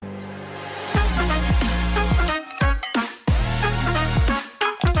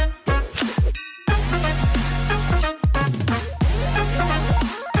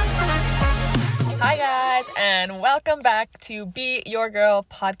welcome back to Be Your Girl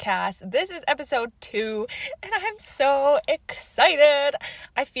podcast. This is episode 2 and I'm so excited.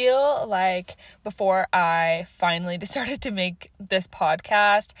 I feel like before I finally decided to make this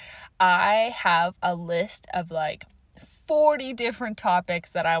podcast, I have a list of 40 different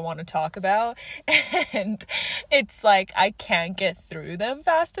topics that I want to talk about, and it's like I can't get through them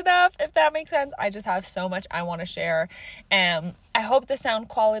fast enough, if that makes sense. I just have so much I want to share, and I hope the sound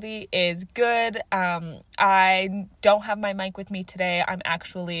quality is good. I don't have my mic with me today. I'm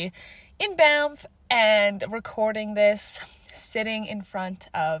actually in Banff and recording this sitting in front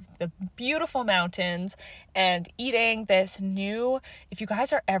of the beautiful mountains and eating this new, if you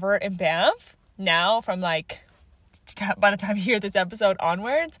guys are ever in Banff now, from by the time you hear this episode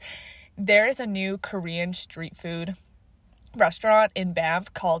onwards, there is a new Korean street food restaurant in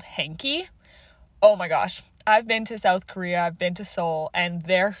Banff called Hanky. Oh my gosh. I've been to South Korea, I've been to Seoul, and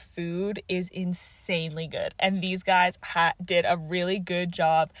their food is insanely good. And these guys did a really good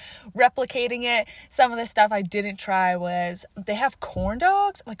job replicating it. Some of the stuff I didn't try was they have corn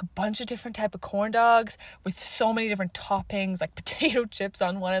dogs, a bunch of different type of corn dogs with so many different toppings, like potato chips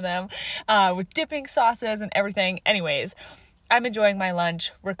on one of them, with dipping sauces and everything. Anyways, I'm enjoying my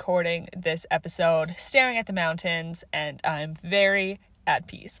lunch, recording this episode, staring at the mountains, and I'm very at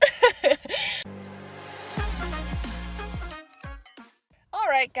peace.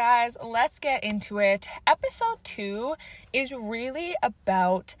 Alright guys, let's get into it. Episode 2 is really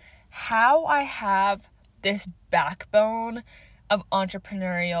about how I have this backbone of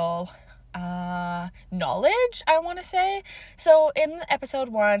entrepreneurial knowledge, I want to say. So in episode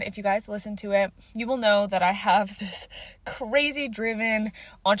 1, if you guys listen to it, you will know that I have this crazy driven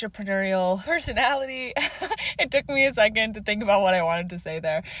entrepreneurial personality. It took me a second to think about what I wanted to say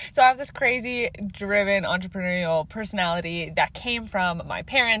there. So I have this crazy driven entrepreneurial personality that came from my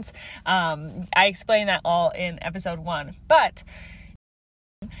parents. I explained that all in episode 1. But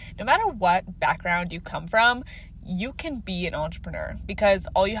no matter what background you come from, you can be an entrepreneur because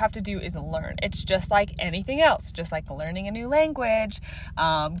all you have to do is learn. It's just like anything else, just like learning a new language,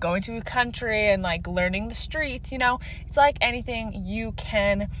 going to a country and learning the streets, it's like anything. You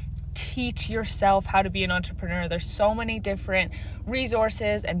can teach yourself how to be an entrepreneur. There's so many different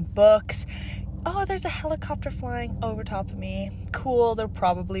resources and books. Oh, there's a helicopter flying over top of me. Cool. They're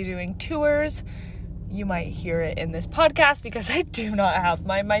probably doing tours. You might hear it in this podcast because I do not have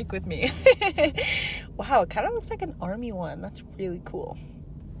my mic with me. Wow, it kind of looks like an army one. That's really cool.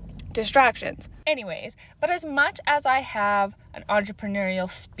 Distractions. Anyways, but as much as I have an entrepreneurial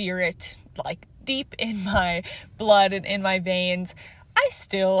spirit deep in my blood and in my veins, I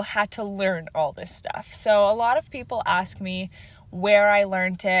still had to learn all this stuff. So a lot of people ask me where I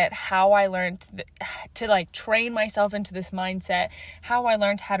learned it, how I learned to train myself into this mindset, how I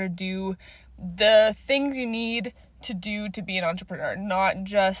learned how to do the things you need to do to be an entrepreneur, not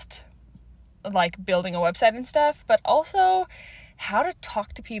just building a website and stuff, but also how to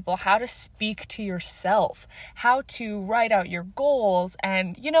talk to people, how to speak to yourself, how to write out your goals,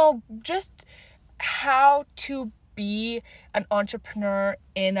 and just how to be an entrepreneur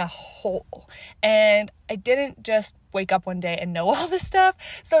in a whole. And I didn't just wake up one day and know all this stuff.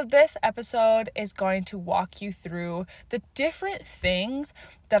 So this episode is going to walk you through the different things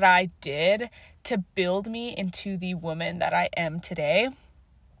that I did to build me into the woman that I am today.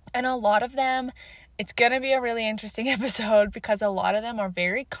 And a lot of them, it's going to be a really interesting episode because a lot of them are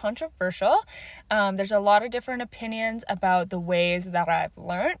very controversial. There's a lot of different opinions about the ways that I've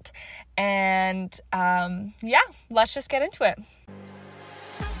learned. And let's just get into it.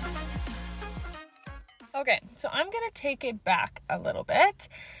 Okay, so I'm going to take it back a little bit.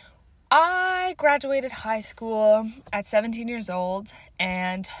 I graduated high school at 17 years old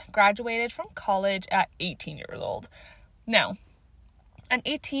and graduated from college at 18 years old. Now, an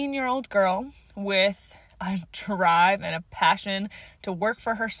 18-year-old girl with a drive and a passion to work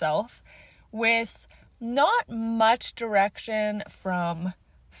for herself, with not much direction from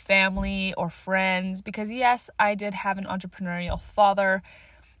family or friends, because yes, I did have an entrepreneurial father,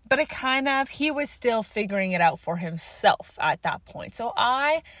 but he was still figuring it out for himself at that point. So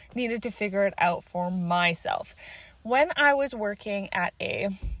I needed to figure it out for myself. When I was working at a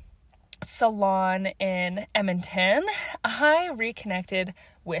salon in Edmonton, I reconnected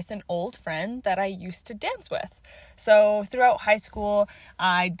with an old friend that I used to dance with. So throughout high school,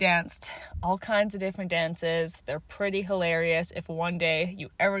 I danced all kinds of different dances. They're pretty hilarious if one day you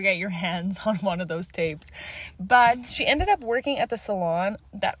ever get your hands on one of those tapes. But she ended up working at the salon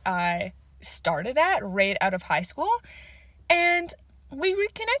that I started at right out of high school, and we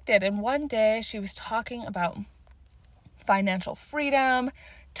reconnected. And one day she was talking about financial freedom,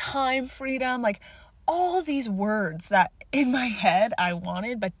 time freedom, all these words that in my head I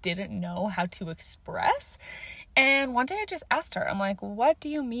wanted but didn't know how to express. And one day I just asked her, I'm like, what do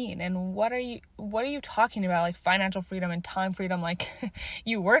you mean? And what are you talking about? Like financial freedom and time freedom. Like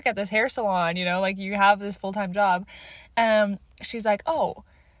you work at this hair salon, like you have this full-time job. She's like, oh,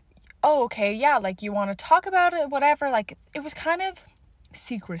 okay. Yeah. Like you want to talk about it, whatever. Like it was kind of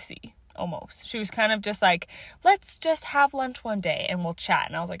secrecy almost. She was kind of just like, let's just have lunch one day and we'll chat.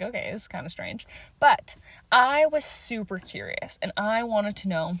 And I was like, okay, this is kind of strange. But I was super curious and I wanted to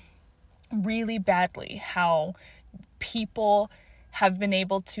know really badly how people have been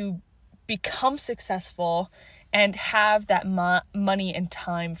able to become successful and have that money and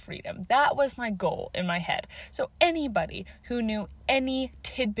time freedom. That was my goal in my head. So anybody who knew any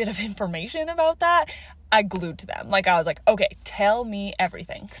tidbit of information about that, I glued to them. Like I was like, okay, tell me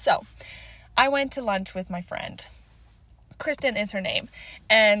everything. So I went to lunch with my friend. Kristen is her name.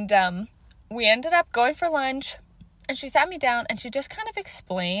 And we ended up going for lunch. And she sat me down and she just kind of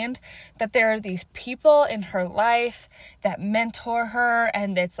explained that there are these people in her life that mentor her,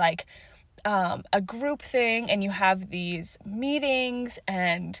 and it's like a group thing, and you have these meetings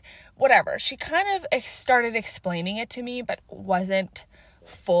and whatever. She kind of started explaining it to me, but wasn't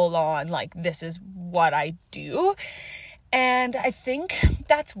full on like, this is what I do. And I think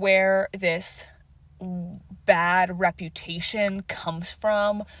that's where this bad reputation comes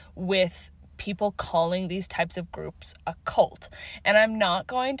from with people calling these types of groups a cult. And I'm not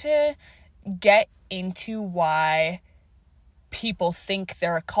going to get into why people think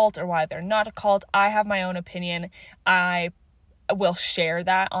they're a cult or why they're not a cult. I have my own opinion. I will share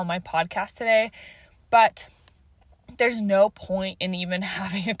that on my podcast today. But there's no point in even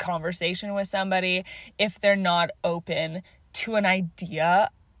having a conversation with somebody if they're not open to an idea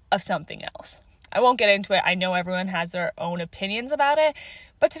of something else. I won't get into it. I know everyone has their own opinions about it,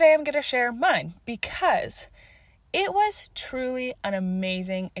 but today I'm going to share mine because it was truly an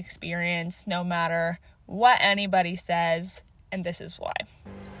amazing experience no matter what anybody says, and this is why.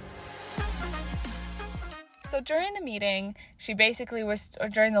 So during the meeting,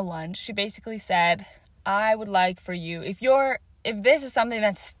 during the lunch, she basically said, I would like for you, if this is something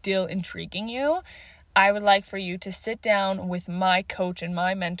that's still intriguing you, I would like for you to sit down with my coach and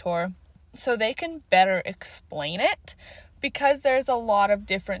my mentor so they can better explain it, because there's a lot of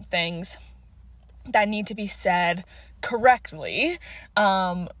different things that need to be said correctly.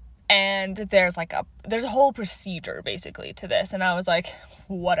 And there's a whole procedure basically to this. And I was like,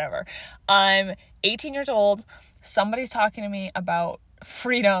 whatever. I'm 18 years old. Somebody's talking to me about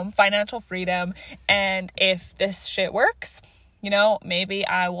freedom, financial freedom. And if this shit works, maybe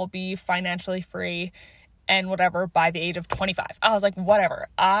I will be financially free and whatever by the age of 25. I was like, whatever.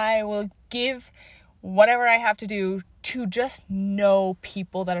 I will give whatever I have to do to just know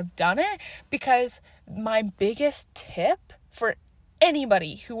people that have done it, because my biggest tip for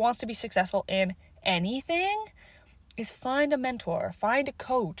anybody who wants to be successful in anything is find a mentor, find a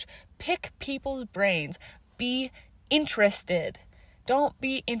coach, pick people's brains, be interested. Don't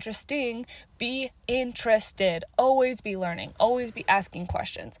be interesting, be interested. Always be learning, always be asking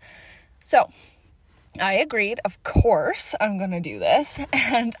questions. So I agreed, of course, I'm going to do this.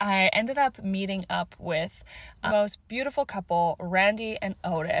 And I ended up meeting up with the most beautiful couple, Randy and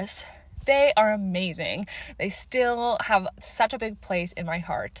Otis. They are amazing. They still have such a big place in my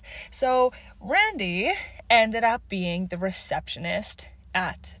heart. So Randy ended up being the receptionist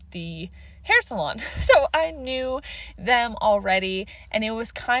at the hair salon. So I knew them already, and it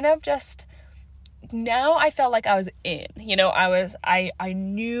was kind of just, now I felt like I was in, I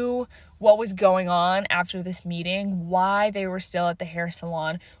knew what was going on after this meeting, why they were still at the hair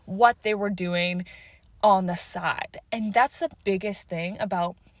salon, what they were doing on the side. And that's the biggest thing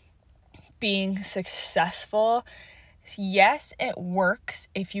about being successful. Yes, it works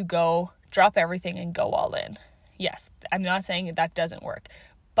if you drop everything and go all in. Yes, I'm not saying that doesn't work,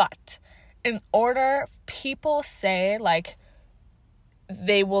 but people say like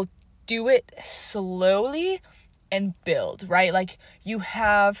they will do it slowly and build, right? Like you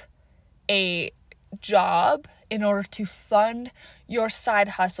have a job in order to fund your side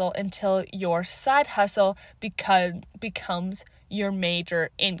hustle until your side hustle becomes your major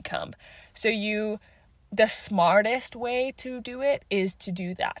income. So the smartest way to do it is to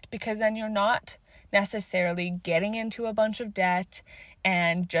do that, because then you're not necessarily getting into a bunch of debt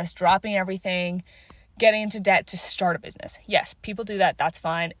and just dropping everything, getting into debt to start a business. Yes, people do that. That's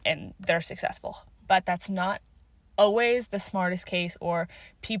fine. And they're successful, but that's not always the smartest case, or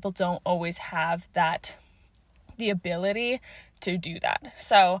people don't always have the ability to do that.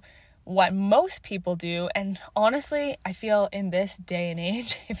 So what most people do, and honestly, I feel in this day and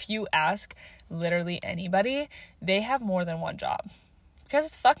age, if you ask literally anybody, they have more than one job. Because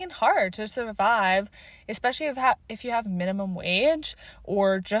it's fucking hard to survive, especially if you have minimum wage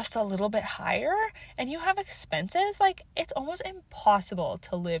or just a little bit higher and you have expenses. Like, it's almost impossible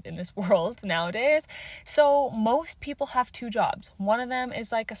to live in this world nowadays. So most people have 2 jobs. One of them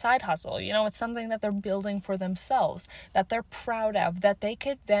is like a side hustle. You know, it's something that they're building for themselves, that they're proud of, that they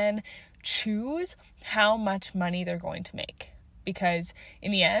could then choose how much money they're going to make. Because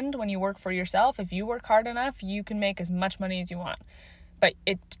in the end, when you work for yourself, if you work hard enough, you can make as much money as you want. But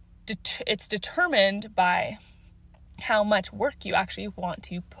it's determined by how much work you actually want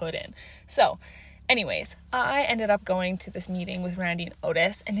to put in. So anyways, I ended up going to this meeting with Randy and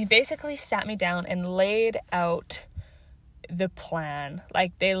Otis, and they basically sat me down and laid out the plan.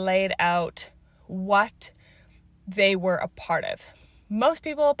 Like, they laid out what they were a part of. Most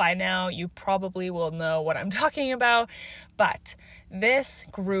people by now, you probably will know what I'm talking about, but this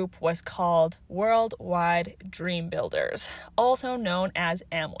group was called Worldwide Dream Builders, also known as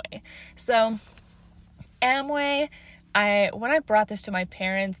Amway. So Amway, when I brought this to my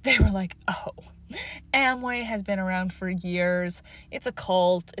parents, they were like, oh, Amway has been around for years. It's a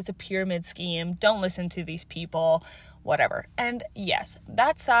cult. It's a pyramid scheme. Don't listen to these people. Whatever. And yes,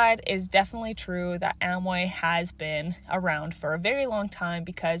 that side is definitely true, that Amway has been around for a very long time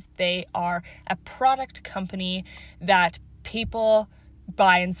because they are a product company that people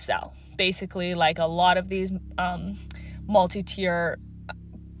buy and sell. Basically, like a lot of these multi-tier,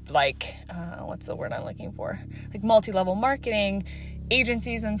 like, what's the word I'm looking for? Like multi-level marketing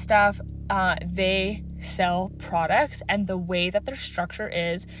agencies and stuff, they sell products, and the way that their structure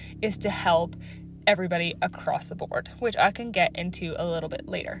is to help everybody across the board, which I can get into a little bit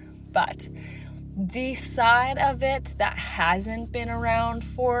later. But the side of it that hasn't been around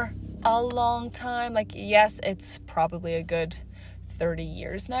for a long time, like, yes, it's probably a good 30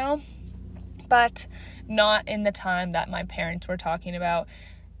 years now, but not in the time that my parents were talking about.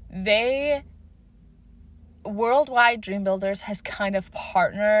 Worldwide Dream Builders has kind of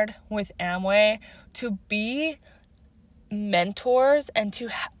partnered with Amway to be mentors and to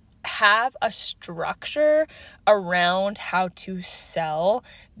have a structure around how to sell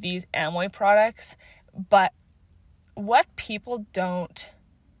these Amway products. But what people don't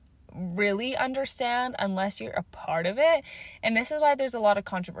really understand unless you're a part of it, and this is why there's a lot of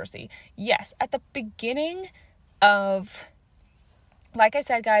controversy. Yes, at the beginning of, like I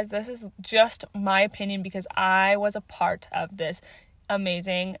said, guys, this is just my opinion because I was a part of this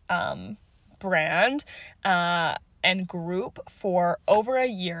amazing brand and group for over a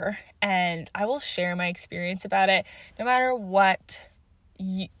year, and I will share my experience about it. No matter what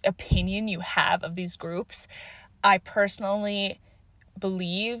opinion you have of these groups, I personally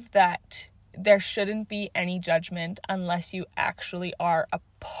believe that there shouldn't be any judgment unless you actually are a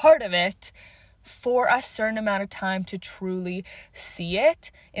part of it for a certain amount of time to truly see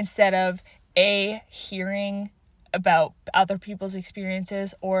it, instead of A, hearing about other people's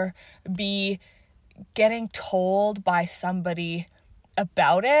experiences, or B, getting told by somebody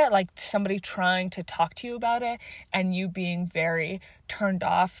about it, like somebody trying to talk to you about it, and you being very turned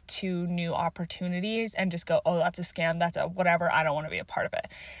off to new opportunities and just go, oh, that's a scam, that's a whatever, I don't want to be a part of it.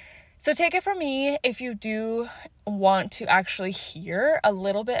 So take it from me if you do want to actually hear a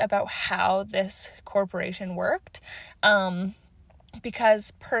little bit about how this corporation worked,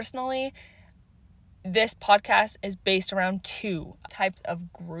 because personally, this podcast is based around 2 types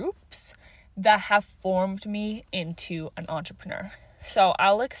of groups that have formed me into an entrepreneur. So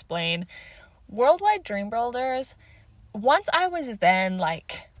I'll explain. Worldwide Dream Builders, once I was then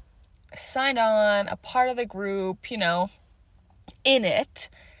like signed on, a part of the group, you know, in it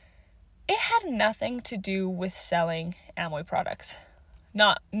had nothing to do with selling Amway products.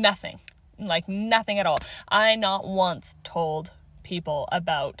 Nothing at all. I not once told people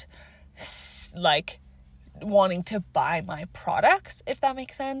about like wanting to buy my products, if that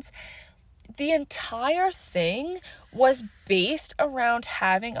makes sense. The entire thing was based around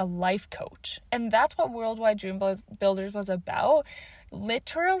having a life coach. And that's what Worldwide Dream Builders was about.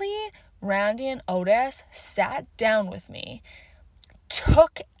 Literally, Randy and Otis sat down with me,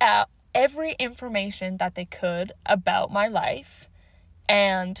 took out every information that they could about my life,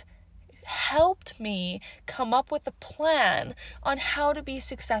 and helped me come up with a plan on how to be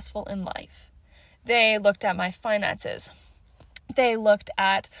successful in life. They looked at my finances. They looked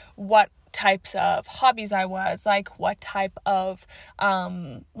at what types of hobbies I was, like what type of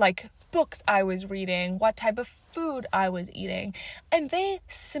like books I was reading, what type of food I was eating, and they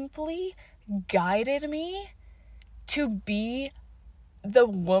simply guided me to be the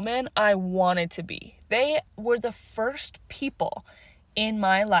woman I wanted to be. They were the first people in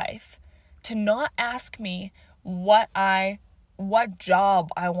my life to not ask me what job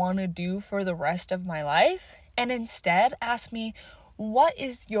I want to do for the rest of my life, and instead ask me, what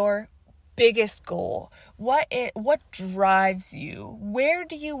is your biggest goal? What drives you? Where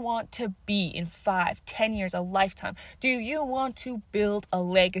do you want to be in 5, 10 years, a lifetime? Do you want to build a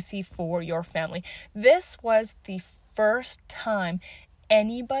legacy for your family? This was the first time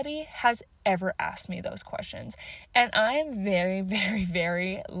anybody has ever asked me those questions. And I am very, very,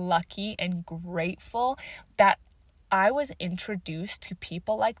 very lucky and grateful that I was introduced to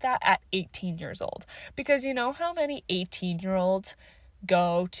people like that at 18 years old. Because you know how many 18-year-olds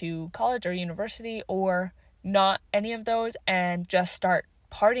go to college or university or not any of those and just start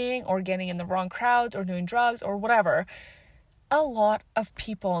partying or getting in the wrong crowds or doing drugs or whatever? A lot of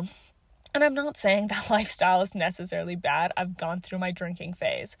people, and I'm not saying that lifestyle is necessarily bad. I've gone through my drinking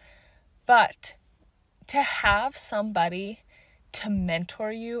phase. But to have somebody to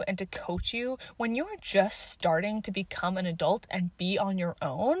mentor you and to coach you when you're just starting to become an adult and be on your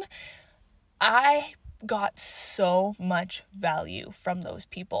own, I got so much value from those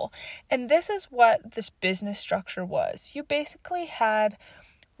people. And this is what this business structure was. You basically had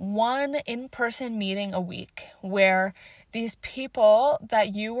one in-person meeting a week where these people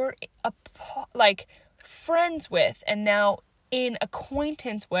that you were friends with and now in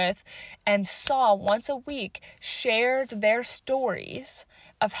acquaintance with and saw once a week shared their stories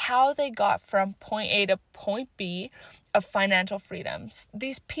of how they got from point A to point B of financial freedoms.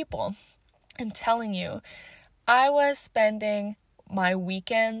 These people, I'm telling you, I was spending my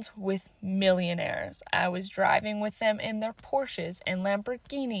weekends with millionaires. I was driving with them in their Porsches and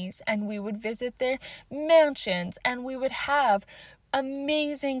Lamborghinis, and we would visit their mansions and we would have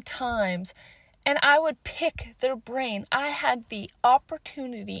amazing times. And I would pick their brain. I had the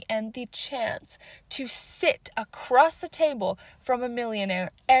opportunity and the chance to sit across the table from a millionaire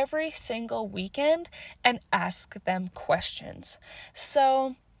every single weekend and ask them questions.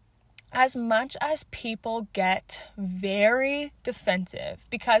 So, as much as people get very defensive,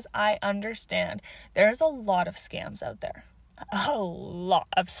 because I understand there's a lot of scams out there, a lot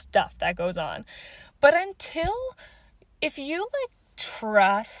of stuff that goes on. But if you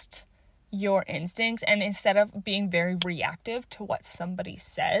trust your instincts, and instead of being very reactive to what somebody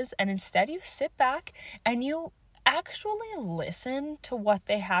says, and instead you sit back and you actually listen to what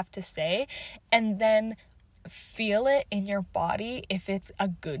they have to say and then feel it in your body if it's a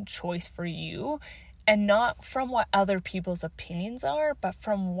good choice for you, and not from what other people's opinions are, but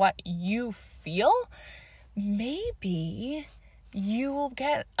from what you feel, maybe you will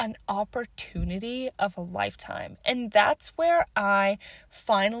get an opportunity of a lifetime. And that's where I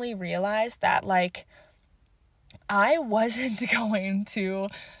finally realized that I wasn't going to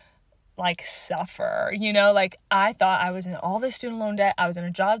suffer, I thought I was in all this student loan debt. I was in a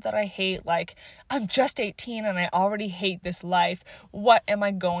job that I hate. I'm just 18 and I already hate this life. What am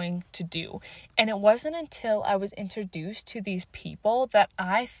I going to do? And it wasn't until I was introduced to these people that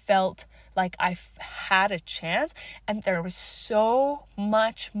I felt like I had a chance, and there was so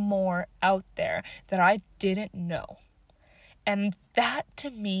much more out there that I didn't know. And that to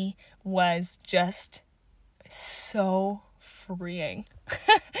me was just so freeing.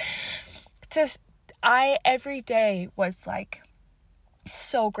 I every day was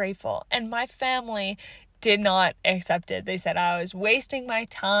so grateful, and my family did not accept it. They said I was wasting my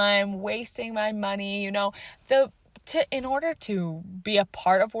time, wasting my money. In order to be a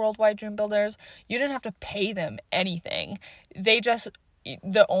part of Worldwide Dream Builders, you didn't have to pay them anything.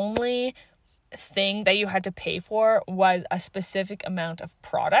 The only thing that you had to pay for was a specific amount of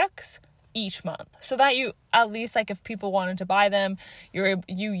products each month, so that you at least if people wanted to buy them, you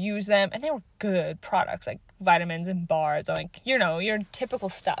use them, and they were good products like vitamins and bars, your typical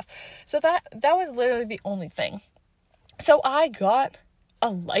stuff. So that was literally the only thing. So I got a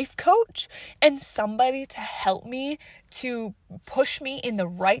life coach and somebody to help me, to push me in the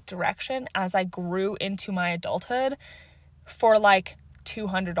right direction as I grew into my adulthood for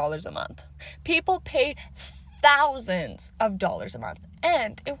 $200 a month. People pay thousands of dollars a month.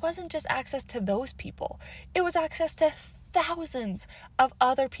 And it wasn't just access to those people. It was access to thousands of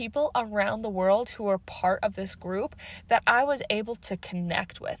other people around the world who were part of this group that I was able to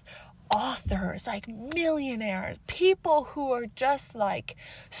connect with. Authors, millionaires, people who are just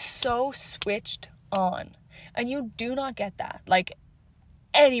so switched on. And you do not get that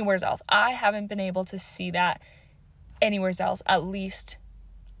anywhere else. I haven't been able to see that anywhere else, at least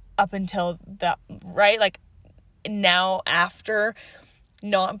up until that, right? Now, after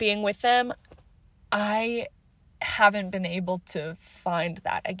not being with them, I haven't been able to find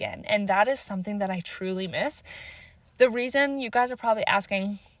that again. And that is something that I truly miss. The reason you guys are probably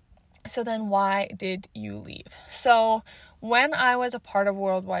asking, So then why did you leave? So when I was a part of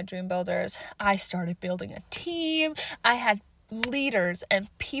Worldwide Dream Builders, I started building a team. I had leaders and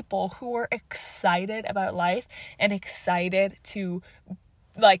people who were excited about life and excited to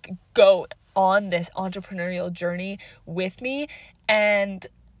like go on this entrepreneurial journey with me. And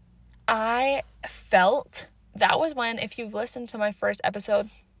I felt that was when, if you've listened to my first episode,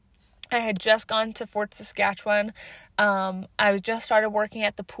 I had just gone to Fort Saskatchewan. I was just started working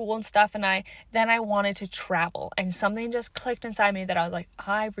at the pool and stuff, and I wanted to travel, and something just clicked inside me that I was like,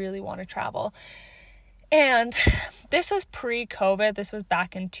 I really want to travel. And this was pre-COVID. This was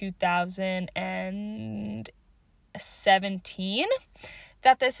back in 2017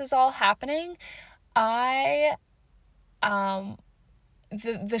 that this is all happening. The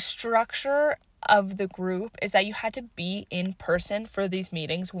structure of the group is that you had to be in person for these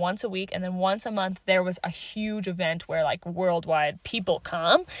meetings once a week, and then once a month there was a huge event where like worldwide people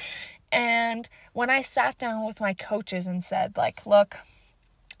come. And when I sat down with my coaches and said like, look,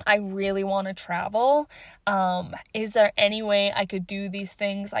 I really want to travel. Is there any way I could do these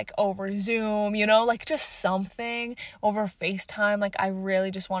things like over Zoom, like just something over FaceTime? Like I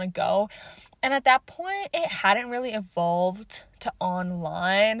really just want to go. And at that point, it hadn't really evolved to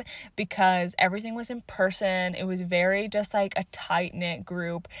online because everything was in person. It was very just like a tight-knit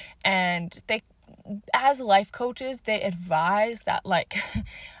group. And they, as life coaches, they advised that like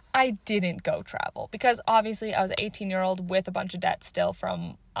I didn't go travel because obviously I was an 18-year-old with a bunch of debt still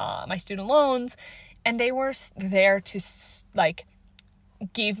from my student loans. And they were there to like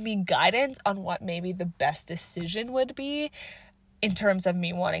give me guidance on what maybe the best decision would be in terms of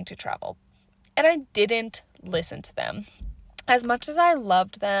me wanting to travel. And I didn't listen to them. As much as I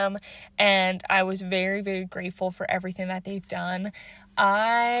loved them and I was very, very grateful for everything that they've done,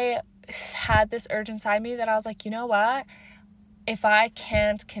 I had this urge inside me that I was like, you know what? If I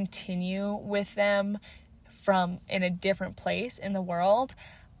can't continue with them from in a different place in the world,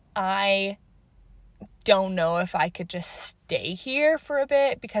 I don't know if I could just stay here for a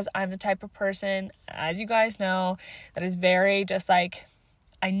bit, because I'm the type of person, as you guys know, that is very just like,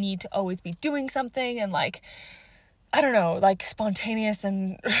 I need to always be doing something and like, I don't know, like spontaneous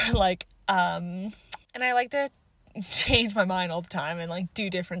and like, and I like to change my mind all the time and like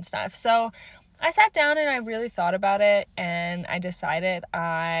do different stuff. So I sat down and I really thought about it, and I decided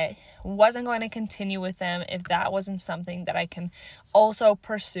I wasn't going to continue with them if that wasn't something that I can also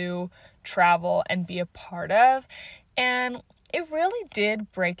pursue, travel, and be a part of. And it really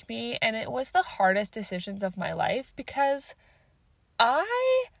did break me, and it was the hardest decisions of my life because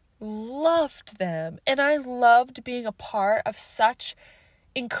I loved them and I loved being a part of such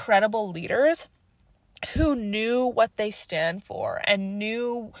incredible leaders who knew what they stand for and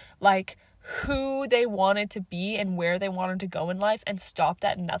knew like who they wanted to be and where they wanted to go in life and stopped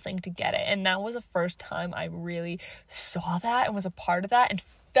at nothing to get it. And that was the first time I really saw that and was a part of that and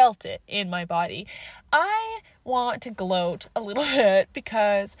felt it in my body. I want to gloat a little bit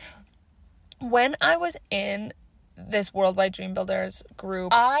because when I was in this Worldwide Dream Builders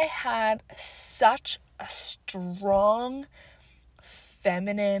group, I had such a strong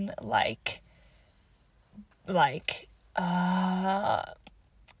feminine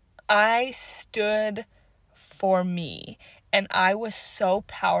I stood for me, and I was so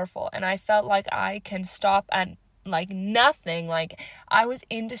powerful, and I felt like I can stop at like nothing. Like I was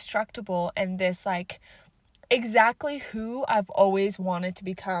indestructible, and this like exactly who I've always wanted to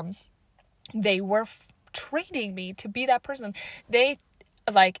become. They were training me to be that person. They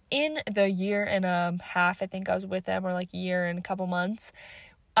like in the year and a half I think I was with them, or like year and a couple months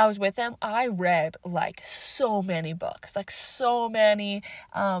I was with them, I read like so many books, like so many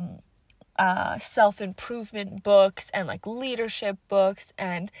self-improvement books and like leadership books,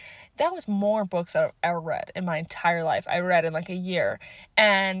 and that was more books that I've ever read in my entire life. I read in like a year,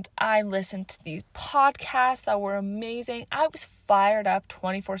 and I listened to these podcasts that were amazing. I was fired up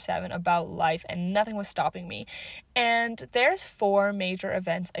 24/7 about life, and nothing was stopping me. And there's 4 major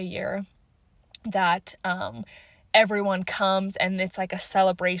events a year that everyone comes, and it's like a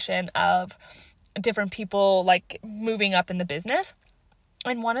celebration of different people like moving up in the business.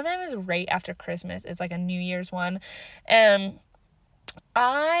 And one of them is right after Christmas. It's like a New Year's one. And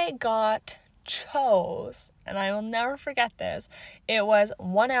I chose, and I will never forget this, it was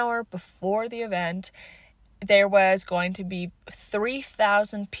 1 hour before the event. There was going to be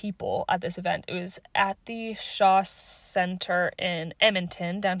 3,000 people at this event. It was at the Shaw Center in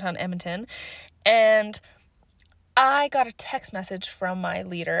Edmonton, downtown Edmonton. And I got a text message from my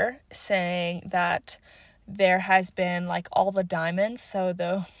leader saying that there has been like all the diamonds, so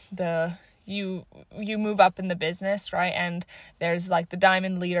the you move up in the business, right? And there's like the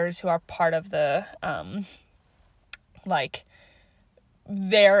diamond leaders who are part of the like,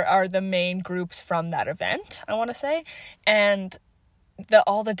 there are the main groups from that event, I want to say. And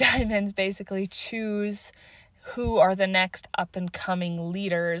all the diamonds basically choose who are the next up and coming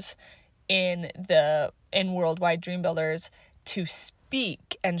leaders in Worldwide Dream Builders to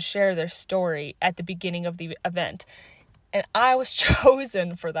speak and share their story at the beginning of the event. And I was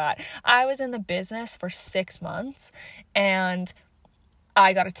chosen for that. I was in the business for 6 months, and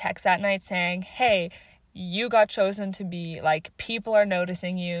I got a text that night saying, hey, you got chosen to be, like, people are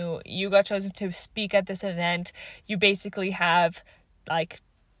noticing you. You got chosen to speak at this event. You basically have, like,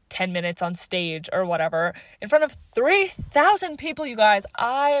 10 minutes on stage or whatever in front of 3,000 people, you guys.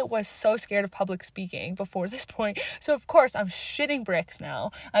 I was so scared of public speaking before this point. So, of course, I'm shitting bricks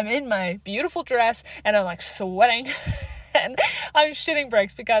now. I'm in my beautiful dress, and I'm, like, sweating. And I'm shitting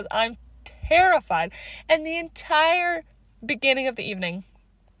bricks because I'm terrified. And the entire beginning of the evening,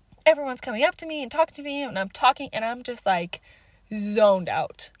 everyone's coming up to me and talking to me, and I'm talking, and I'm just like zoned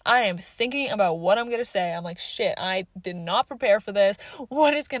out. I am thinking about what I'm gonna say. I'm like, shit, I did not prepare for this.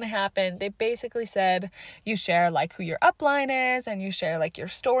 What is gonna happen? They basically said you share like who your upline is, and you share like your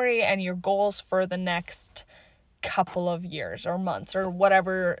story and your goals for the next couple of years or months or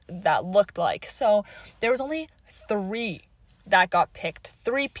whatever that looked like. So there was only 3 that got picked,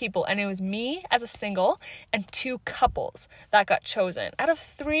 3 people, and it was me as a single and 2 couples that got chosen out of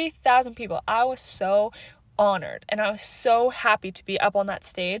 3,000 people. I was so honored, and I was so happy to be up on that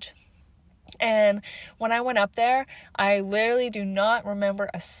stage. And when I went up there, I literally do not remember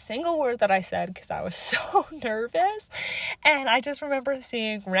a single word that I said because I was so nervous. And I just remember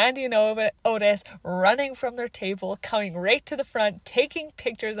seeing Randy and Otis running from their table, coming right to the front, taking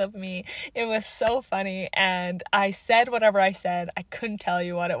pictures of me. It was so funny. And I said whatever I said. I couldn't tell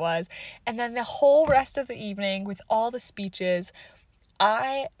you what it was. And then the whole rest of the evening with all the speeches,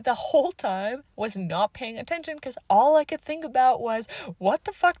 the whole time was not paying attention because all I could think about was, what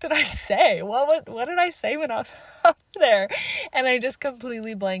the fuck did I say? What did I say when I was up there? And I just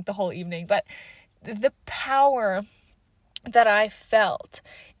completely blanked the whole evening. But the power that I felt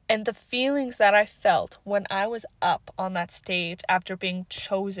and the feelings that I felt when I was up on that stage after being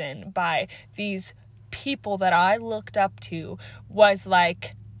chosen by these people that I looked up to was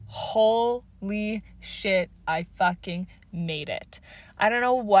like, holy shit, I fucking made it. I don't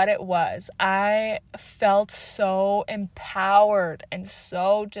know what it was. I felt so empowered and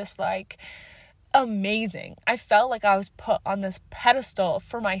so just like amazing. I felt like I was put on this pedestal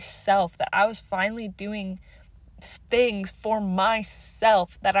for myself, that I was finally doing things for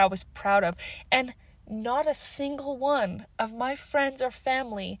myself that I was proud of. And not a single one of my friends or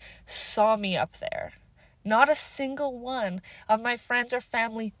family saw me up there. Not a single one of my friends or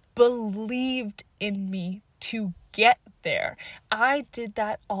family believed in me to get there. I did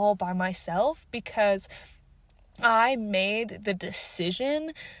that all by myself because I made the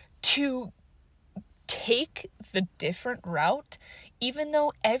decision to take the different route, even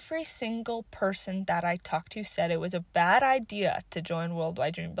though every single person that I talked to said it was a bad idea to join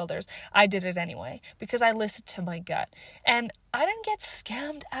Worldwide Dream Builders. I did it anyway because I listened to my gut, and I didn't get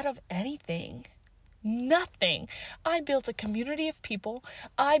scammed out of anything. Nothing. I built a community of people.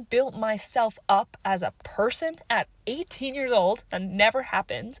 I built myself up as a person at 18 years old. That never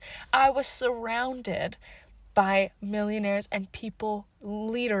happens. I was surrounded by millionaires and people,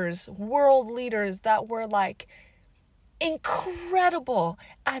 leaders, world leaders that were like incredible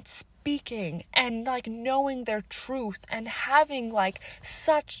at speaking and like knowing their truth and having like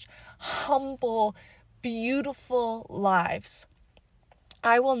such humble, beautiful lives.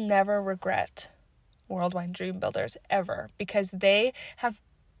 I will never regret Worldwide Dream Builders ever, because they have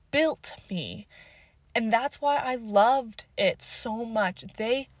built me, and that's why I loved it so much.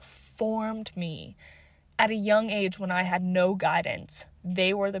 They formed me at a young age when I had no guidance.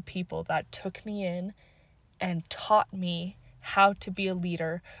 They were the people that took me in and taught me how to be a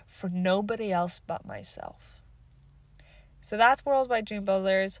leader for nobody else but myself. So that's Worldwide Dream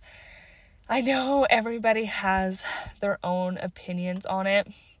Builders. I know everybody has their own opinions on it,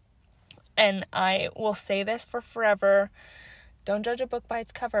 and I will say this for forever. Don't judge a book by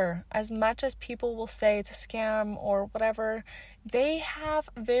its cover. As much as people will say it's a scam or whatever, they have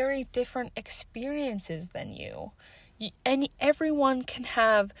very different experiences than you. And everyone can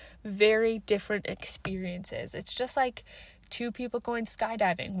have very different experiences. It's just like 2 people going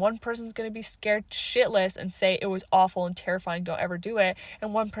skydiving. One person's going to be scared shitless and say it was awful and terrifying, don't ever do it.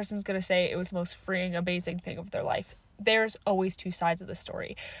 And one person's going to say it was the most freeing, amazing thing of their life. There's always 2 sides of the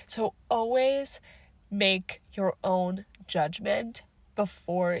story. So always make your own judgment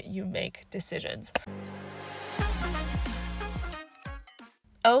before you make decisions.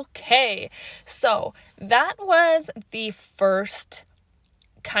 Okay, so that was the first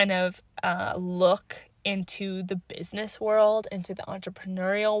kind of look into the business world, into the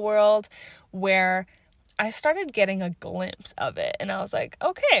entrepreneurial world, where I started getting a glimpse of it. And I was like,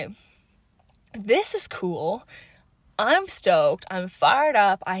 okay, this is cool. I'm stoked. I'm fired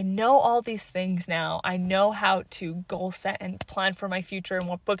up. I know all these things now. I know how to goal set and plan for my future and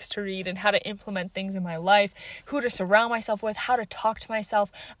what books to read and how to implement things in my life, who to surround myself with, how to talk to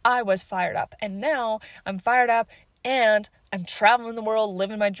myself. I was fired up. And now I'm fired up and I'm traveling the world,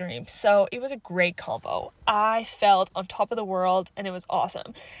 living my dreams. So it was a great combo. I felt on top of the world and it was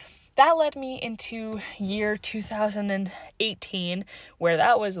awesome. That led me into year 2018, where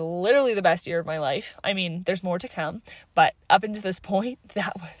that was literally the best year of my life. I mean, there's more to come, but up until this point,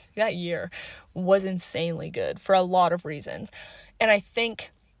 that year was insanely good for a lot of reasons. And I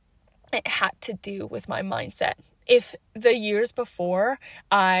think it had to do with my mindset. If the years before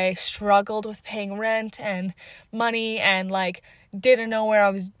I struggled with paying rent and money and like didn't know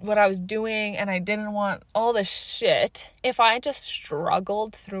what I was doing and I didn't want all this shit, if I just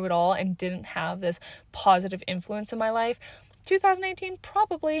struggled through it all and didn't have this positive influence in my life, 2018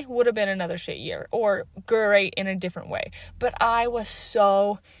 probably would have been another shit year, or great in a different way. But I was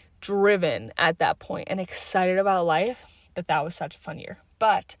so driven at that point and excited about life that was such a fun year.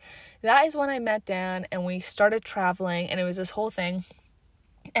 But that is when I met Dan and we started traveling, and it was this whole thing.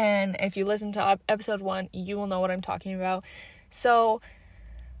 And if you listen to episode 1, you will know what I'm talking about. So,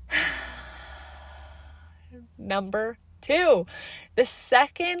 number 2, the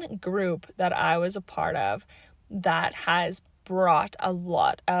second group that I was a part of that has brought a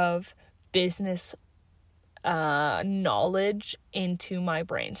lot of business knowledge into my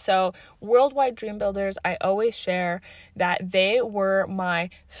brain. So Worldwide Dream Builders, I always share that they were my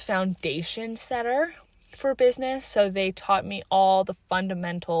foundation setter for business. So they taught me all the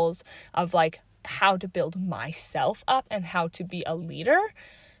fundamentals of like how to build myself up and how to be a leader.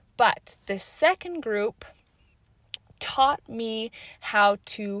 But the second group taught me how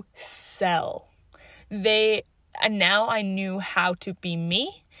to sell. And now I knew how to be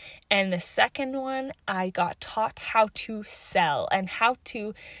me. And the second one, I got taught how to sell and how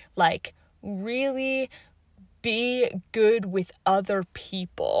to like really be good with other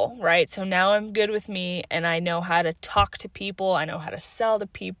people, right? So now I'm good with me and I know how to talk to people. I know how to sell to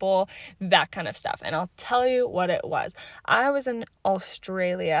people, that kind of stuff. And I'll tell you what it was. I was in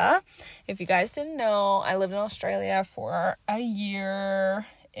Australia. If you guys didn't know, I lived in Australia for a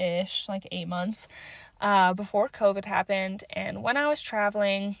year-ish, like 8 months, before COVID happened. And when I was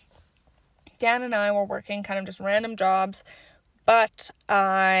traveling, Dan and I were working kind of just random jobs, but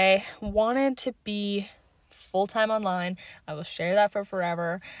I wanted to be full-time online. I will share that for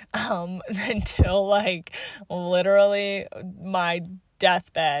forever, until like literally my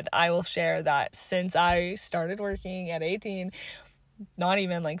deathbed. I will share that since I started working at 18, not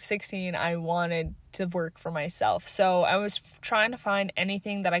even like 16, I wanted to work for myself. So I was trying to find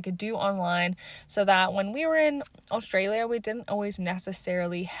anything that I could do online so that when we were in Australia, we didn't always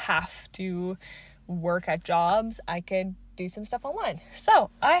necessarily have to work at jobs. I could do some stuff online.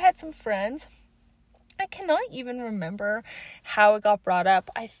 So I had some friends. I cannot even remember how it got brought up.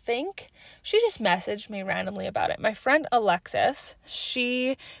 I think she just messaged me randomly about it. My friend Alexis,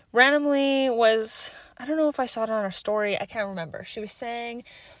 she randomly was, I don't know if I saw it on her story, I can't remember. She was saying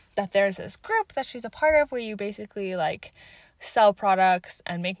that there's this group that she's a part of where you basically like sell products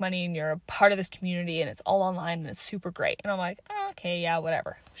and make money and you're a part of this community and it's all online and it's super great. And I'm like, oh, okay, yeah,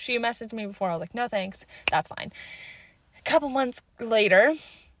 whatever. She messaged me before. I was like, no thanks, that's fine. A couple months later,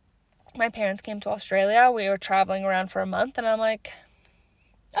 my parents came to Australia. We were traveling around for a month and I'm like,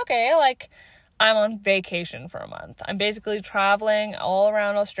 okay, like I'm on vacation for a month. I'm basically traveling all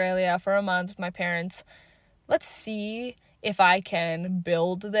around Australia for a month with my parents. Let's see if I can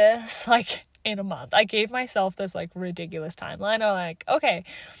build this like in a month. I gave myself this like ridiculous timeline. I'm like, okay,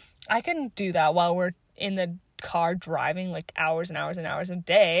 I can do that while we're in the car driving like hours and hours and hours a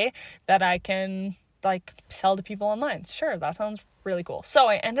day, that I can like sell to people online. Sure, that sounds really cool. So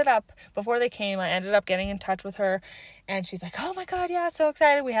I ended up, before they came, I ended up getting in touch with her and she's like, oh my God, yeah, so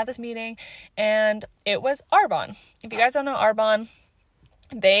excited. We had this meeting and it was Arbonne. If you guys don't know Arbonne,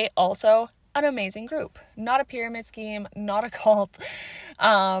 they also an amazing group, not a pyramid scheme, not a cult.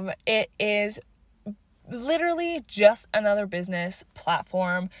 It is literally just another business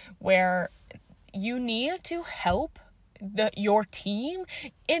platform where you need to help your team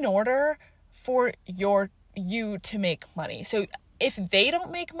in order for you to make money. So if they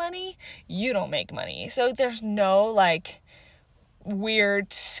don't make money, you don't make money. So there's no like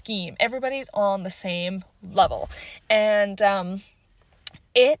weird scheme. Everybody's on the same level. And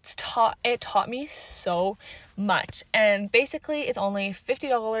it taught me so much. And basically it's only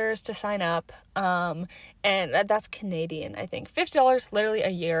 $50 to sign up. And that's Canadian, I think. $50 literally a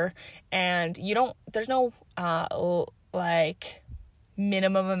year. And there's no like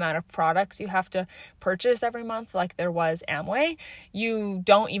minimum amount of products you have to purchase every month like there was Amway. You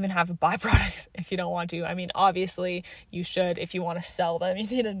don't even have to buy products if you don't want to. I mean, obviously you should. If you want to sell them, you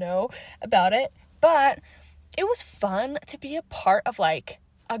need to know about it. But it was fun to be a part of like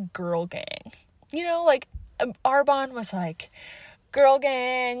a girl gang. You know, like Arbonne was like girl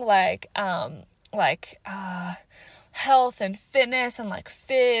gang, like health and fitness and like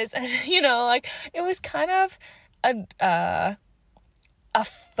fizz, and you know, like it was kind of a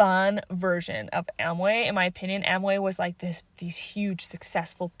fun version of Amway. In my opinion, Amway was like these huge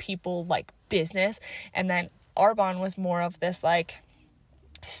successful people like business, and then Arbonne was more of this like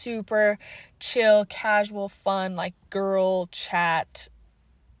super chill, casual, fun, like girl chat,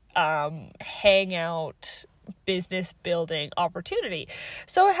 hangout, business building opportunity.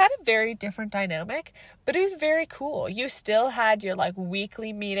 So it had a very different dynamic, but it was very cool. You still had your like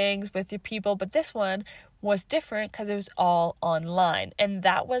weekly meetings with your people, but this one was different because it was all online. And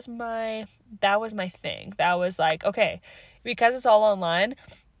that was my thing. That was like, okay, because it's all online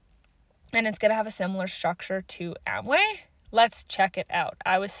and it's gonna have a similar structure to Amway, let's check it out.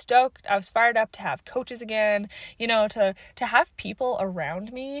 I was stoked. I was fired up to have coaches again, you know, to have people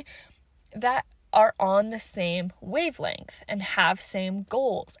around me that are on the same wavelength and have same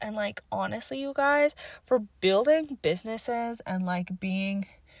goals. And like, honestly, you guys, for building businesses and like being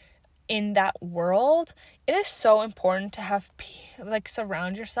in that world, it is so important to have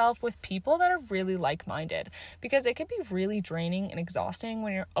surround yourself with people that are really like-minded, because it can be really draining and exhausting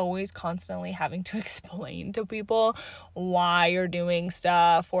when you're always constantly having to explain to people why you're doing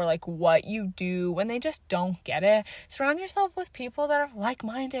stuff or like what you do when they just don't get it. Surround yourself with people that are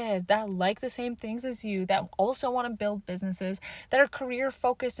like-minded, that like the same things as you, that also want to build businesses, that are career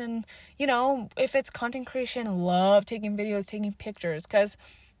focused, and you know, if it's content creation, love taking videos, taking pictures, because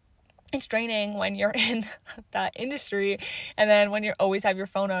it's draining when you're in that industry, and then when you always have your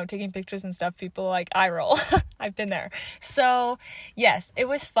phone out taking pictures and stuff, people like eye roll. I've been there. So yes, it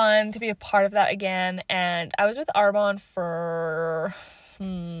was fun to be a part of that again. And I was with Arbonne for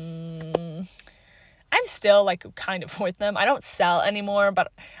I'm still like kind of with them. I don't sell anymore,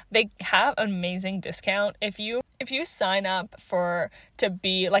 but they have an amazing discount. If you sign up to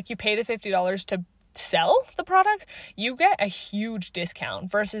be like, you pay the $50 to sell the products, you get a huge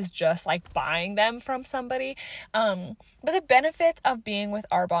discount versus just like buying them from somebody. But the benefit of being with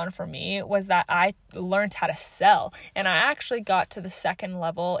Arbonne for me was that I learned how to sell, and I actually got to the second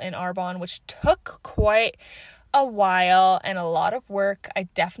level in Arbonne, which took quite a while and a lot of work. I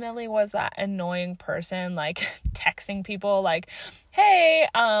definitely was that annoying person like texting people like, hey,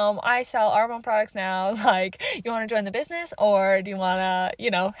 I sell Arbonne products now, like, you want to join the business, or do you want to, you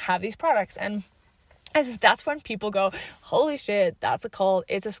know, have these products? And that's when people go, holy shit, that's a cult,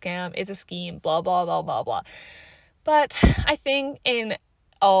 it's a scam, it's a scheme, blah, blah, blah, blah, blah. But I think in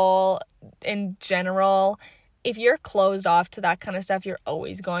general, if you're closed off to that kind of stuff, you're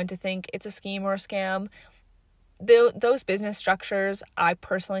always going to think it's a scheme or a scam. Those business structures, I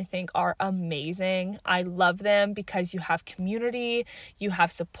personally think, are amazing. I love them because you have community, you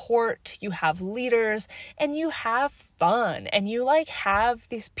have support, you have leaders, and you have fun, and you like have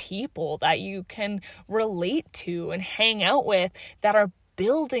these people that you can relate to and hang out with that are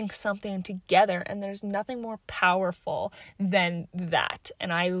building something together, and there's nothing more powerful than that.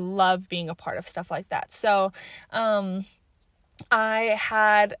 And I love being a part of stuff like that. So, I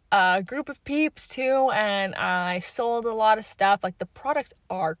had a group of peeps too, and I sold a lot of stuff. Like, the products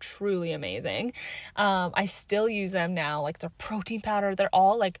are truly amazing. I still use them now, like their protein powder. They're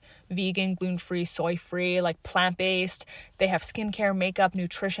all like vegan, gluten-free, soy-free, like plant-based. They have skincare, makeup,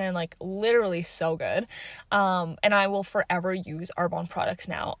 nutrition, like literally so good. And I will forever use Arbonne products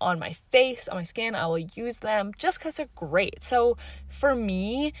now on my face, on my skin. I will use them just because they're great. So for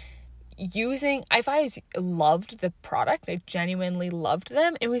me, if I loved the product, I genuinely loved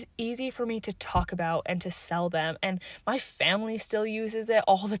them, it was easy for me to talk about and to sell them. And my family still uses it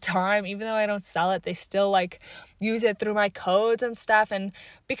all the time. Even though I don't sell it, they still like use it through my codes and stuff, and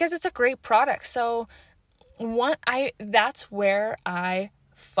because it's a great product. So that's where I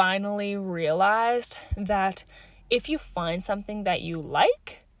finally realized that if you find something that you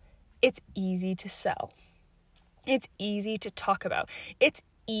like, it's easy to sell. It's easy to talk about. It's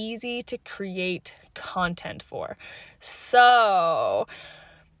easy to create content for. So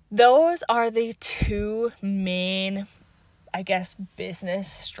those are the two main I guess,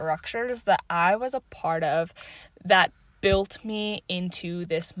 business structures that I was a part of that built me into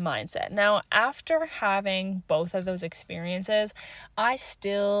this mindset. Now, after having both of those experiences, I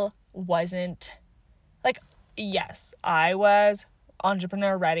still wasn't like, yes, I was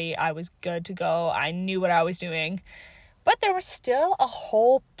entrepreneur ready. I was good to go. I knew what I was doing. But there was still a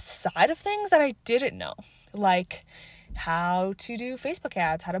whole side of things that I didn't know, like how to do Facebook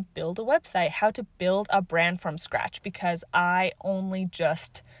ads, how to build a website, how to build a brand from scratch, because I only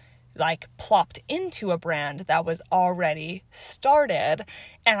just like plopped into a brand that was already started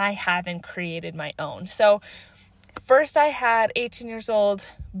and I haven't created my own. So first I had 18 years old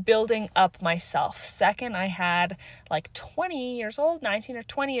building up myself. Second, I had like 20 years old, 19 or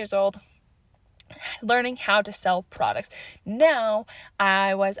 20 years old, learning how to sell products. Now,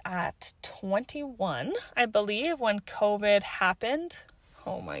 I was at 21, I believe, when COVID happened.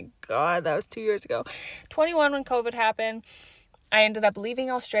 Oh my God, that was 2 years ago. 21 when COVID happened. I ended up leaving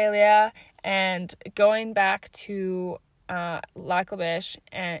Australia and going back to Lac-La-Biche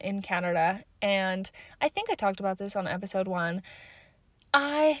in Canada. And I think I talked about this on episode 1.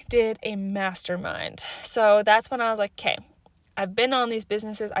 I did a mastermind. So that's when I was like, okay, I've been on these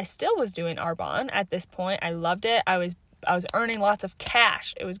businesses. I still was doing Arbonne at this point. I loved it. I was earning lots of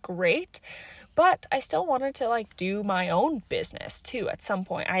cash. It was great. But I still wanted to like do my own business too at some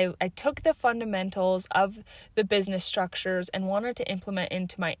point. I took the fundamentals of the business structures and wanted to implement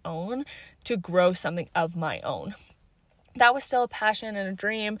into my own to grow something of my own. That was still a passion and a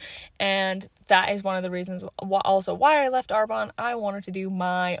dream, and that is one of the reasons also why I left Arbonne. I wanted to do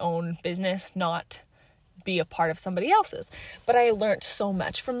my own business, not be a part of somebody else's. But I learned so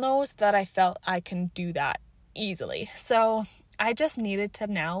much from those that I felt I can do that easily. So I just needed to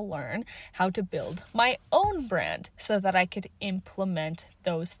now learn how to build my own brand so that I could implement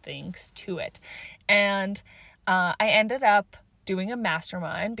those things to it. And I ended up doing a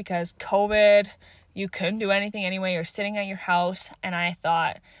mastermind because COVID, you couldn't do anything anyway. You're sitting at your house. And I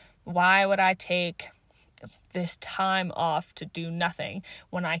thought, why would I take this time off to do nothing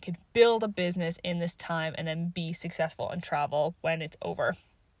when I could build a business in this time and then be successful and travel when it's over?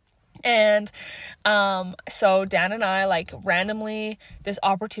 And so Dan and I, like, randomly, this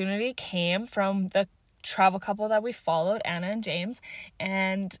opportunity came from the travel couple that we followed, Anna and James,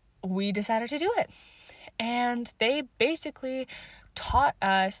 and we decided to do it. And they basically taught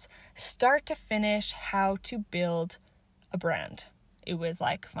us start to finish how to build a brand. It was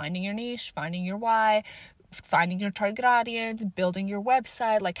like finding your niche, finding your why, finding your target audience, building your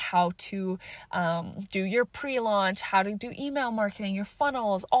website, like how to do your pre-launch, how to do email marketing, your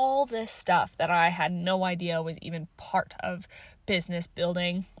funnels, all this stuff that I had no idea was even part of business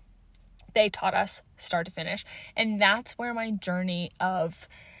building. They taught us start to finish. And that's where my journey of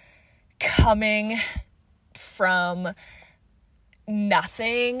coming from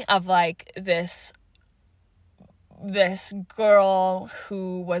nothing, of like this girl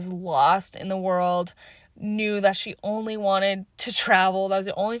who was lost in the world, knew that she only wanted to travel. That was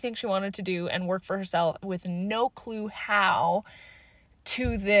the only thing she wanted to do, and work for herself with no clue how,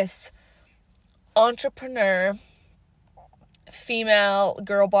 to this entrepreneur, female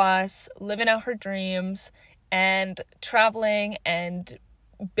girl boss, living out her dreams and traveling and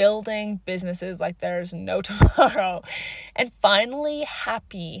building businesses like there's no tomorrow, and finally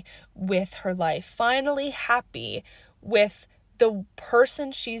happy with her life, finally happy with the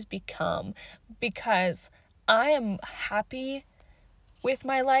person she's become, because I am happy with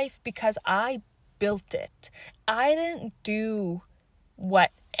my life because I built it. I didn't do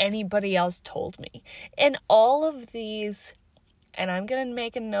what anybody else told me. And all of these, and I'm going to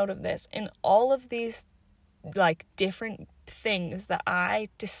make a note of this, in all of these like different things that I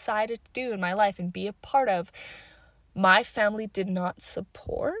decided to do in my life and be a part of, my family did not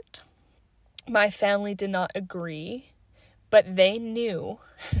support. My family did not agree, but they knew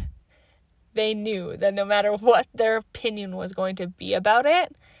that no matter what their opinion was going to be about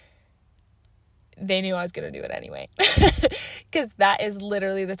it, they knew I was going to do it anyway. Because that is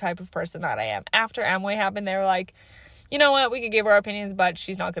literally the type of person that I am. After Amway happened, they were like, you know what, we could give her our opinions, but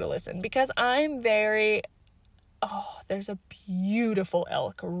she's not going to listen. Because I'm very... Oh, there's a beautiful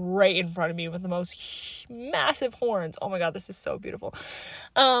elk right in front of me with the most massive horns. Oh my God, this is so beautiful.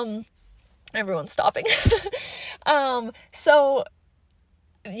 Everyone's stopping. So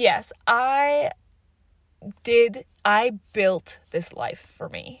yes, I built this life for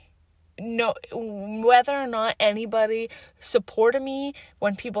me. No, whether or not anybody supported me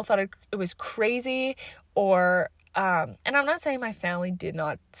when people thought it was crazy, or And I'm not saying my family did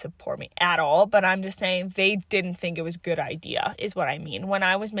not support me at all, but I'm just saying they didn't think it was a good idea, is what I mean. When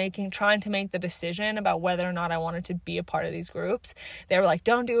I was trying to make the decision about whether or not I wanted to be a part of these groups, they were like,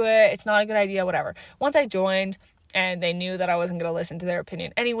 don't do it, it's not a good idea, whatever. Once I joined and they knew that I wasn't going to listen to their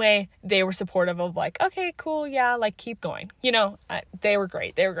opinion anyway, they were supportive of like, okay, cool, yeah, like keep going. They were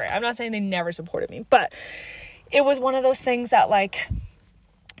great. I'm not saying they never supported me, but it was one of those things that like,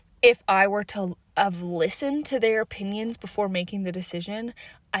 if I were to have listened to their opinions before making the decision,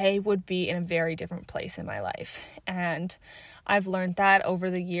 I would be in a very different place in my life. And I've learned that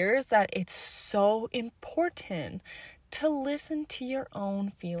over the years, that it's so important to listen to your own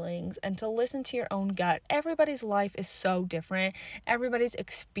feelings and to listen to your own gut. Everybody's life is so different. Everybody's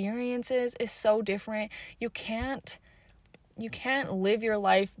experiences is so different. You can't live your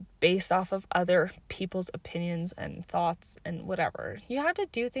life based off of other people's opinions and thoughts and whatever. You have to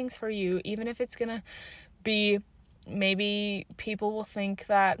do things for you, even if it's gonna be, maybe people will think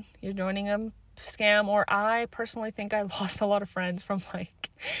that you're joining a scam, or I personally think I lost a lot of friends from like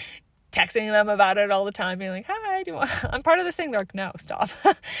texting them about it all the time, being like, hi, I'm part of this thing. They're like, no, stop.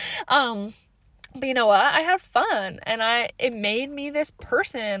 But you know what? I had fun, and it made me this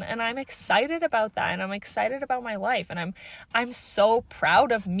person, and I'm excited about that, and I'm excited about my life, and I'm so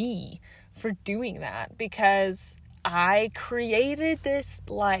proud of me for doing that, because I created this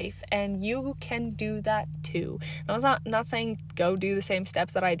life, and you can do that too. And I'm not saying go do the same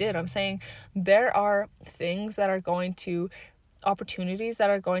steps that I did. I'm saying there are opportunities that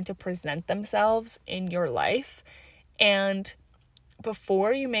are going to present themselves in your life, and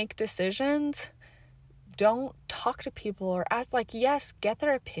before you make decisions, don't talk to people or ask, like, yes, get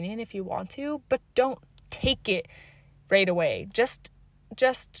their opinion if you want to, but don't take it right away. Just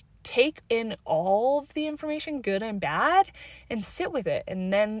take in all of the information, good and bad, and sit with it,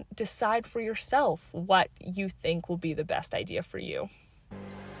 and then decide for yourself what you think will be the best idea for you.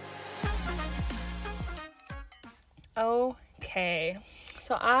 Okay,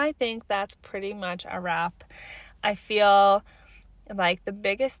 so I think that's pretty much a wrap. I feel like the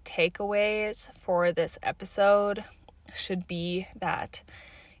biggest takeaways for this episode should be that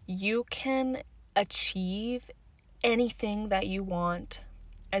you can achieve anything that you want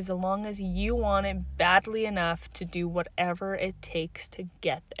as long as you want it badly enough to do whatever it takes to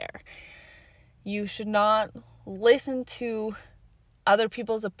get there. You should not listen to other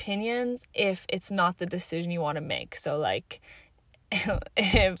people's opinions if it's not the decision you want to make. So like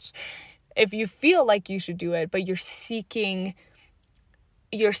if you feel like you should do it, but you're seeking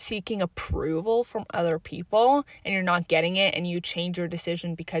approval from other people and you're not getting it, and you change your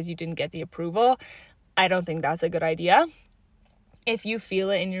decision because you didn't get the approval, I don't think that's a good idea. If you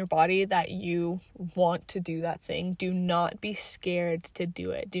feel it in your body that you want to do that thing, do not be scared to do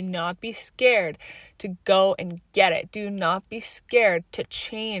it. Do not be scared to go and get it. Do not be scared to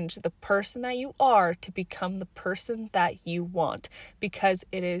change the person that you are to become the person that you want, because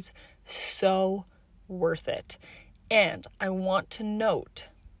it is so worth it. And I want to note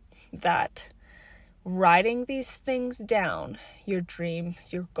that writing these things down, your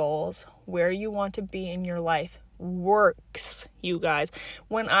dreams, your goals, where you want to be in your life, works, you guys.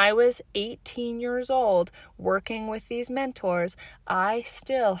 When I was 18 years old working with these mentors, I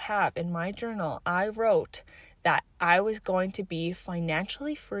still have in my journal, I wrote that I was going to be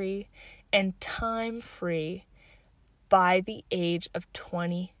financially free and time free by the age of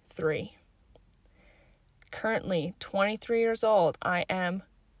 23. Currently 23 years old, I am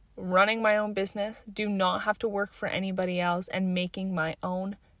running my own business, do not have to work for anybody else, and making my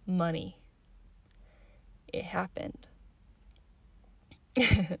own money. It happened.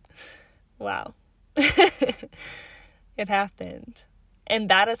 Wow. It happened. And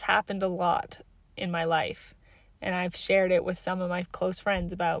that has happened a lot in my life. And I've shared it with some of my close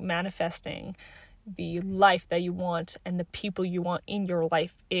friends about manifesting the life that you want and the people you want in your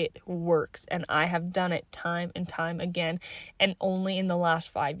life. It works. And I have done it time and time again, and only in the last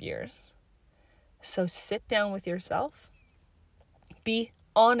 5 years. So sit down with yourself. Be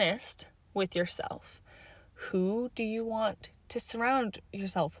honest with yourself. Who do you want to surround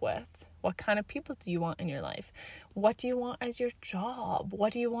yourself with? What kind of people do you want in your life? What do you want as your job?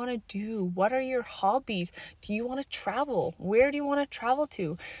 What do you want to do? What are your hobbies? Do you want to travel? Where do you want to travel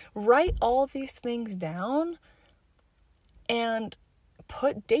to? Write all these things down and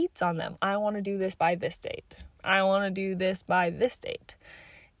put dates on them. I want to do this by this date. I want to do this by this date.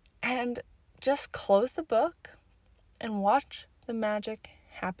 And just close the book and watch the magic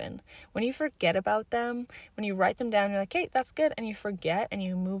happen. When you forget about them, when you write them down, you're like, hey, that's good, and you forget and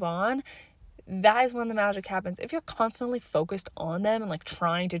you move on, that is when the magic happens. If you're constantly focused on them and like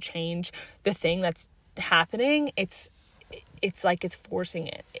trying to change the thing that's happening, it's like it's forcing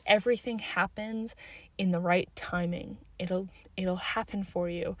it. Everything happens in the right timing. It'll happen for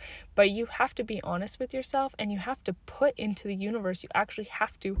you. But you have to be honest with yourself, and you have to put into the universe. You actually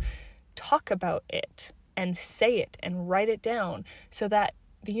have to talk about it and say it and write it down so that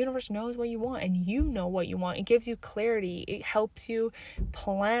the universe knows what you want and you know what you want. It gives you clarity. It helps you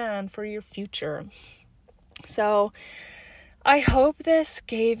plan for your future. So I hope this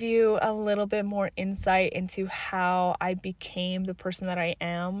gave you a little bit more insight into how I became the person that I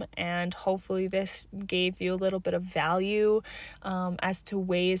am, and hopefully this gave you a little bit of value as to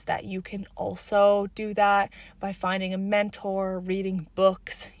ways that you can also do that by finding a mentor, reading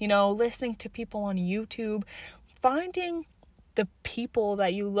books, listening to people on YouTube, finding the people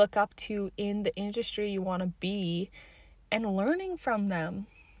that you look up to in the industry you want to be and learning from them.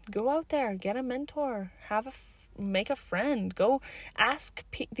 Go out there, get a mentor, make a friend, go ask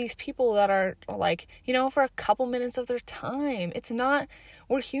these people that are like, for a couple minutes of their time.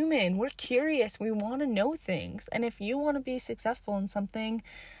 We're human, we're curious, we want to know things. And if you want to be successful in something,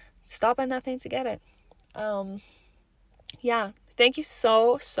 stop at nothing to get it. Thank you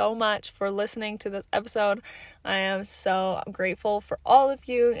so much for listening to this episode. I am so grateful for all of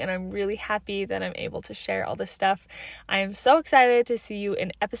you, and I'm really happy that I'm able to share all this stuff. I am so excited to see you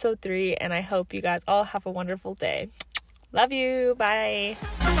in episode 3, and I hope you guys all have a wonderful day. Love you. Bye.